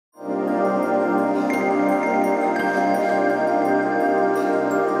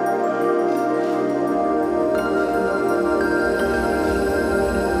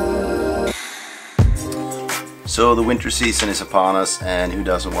So the winter season is upon us, and who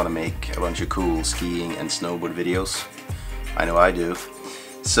doesn't want to make a bunch of cool skiing and snowboard videos? I know I do.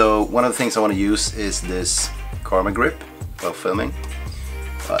 So one of the things I want to use is this Karma grip while filming.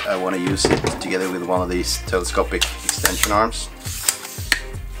 But I want to use it together with one of these telescopic extension arms.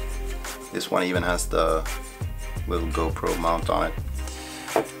 This one even has the little GoPro mount on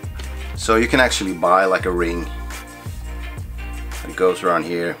it. So you can actually buy like a ring that goes around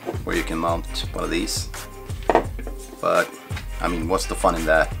here where you can mount one of these. But I mean, what's the fun in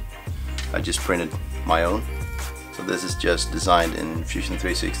that? I just printed my own. So this is just designed in Fusion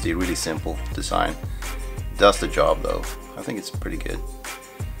 360, really simple design. Does the job though. I think it's pretty good.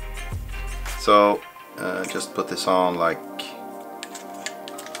 So just put this on like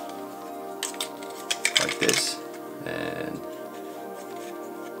this, and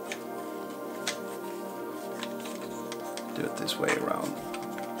do it this way around.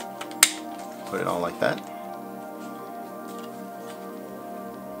 Put it on like that.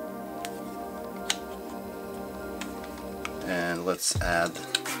 And let's add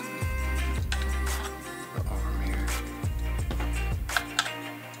the arm here.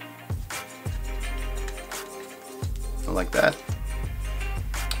 So like that.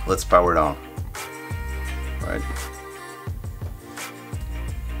 Let's power it on. Right.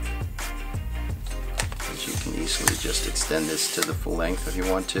 But you can easily just extend this to the full length if you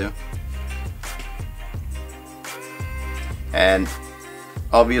want to. And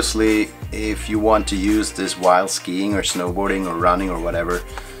obviously, if you want to use this while skiing or snowboarding or running or whatever,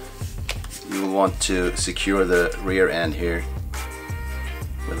 you will want to secure the rear end here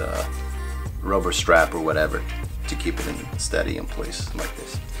with a rubber strap or whatever to keep it steady in place like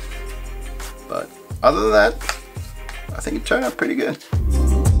this. But other than that, I think it turned out pretty good.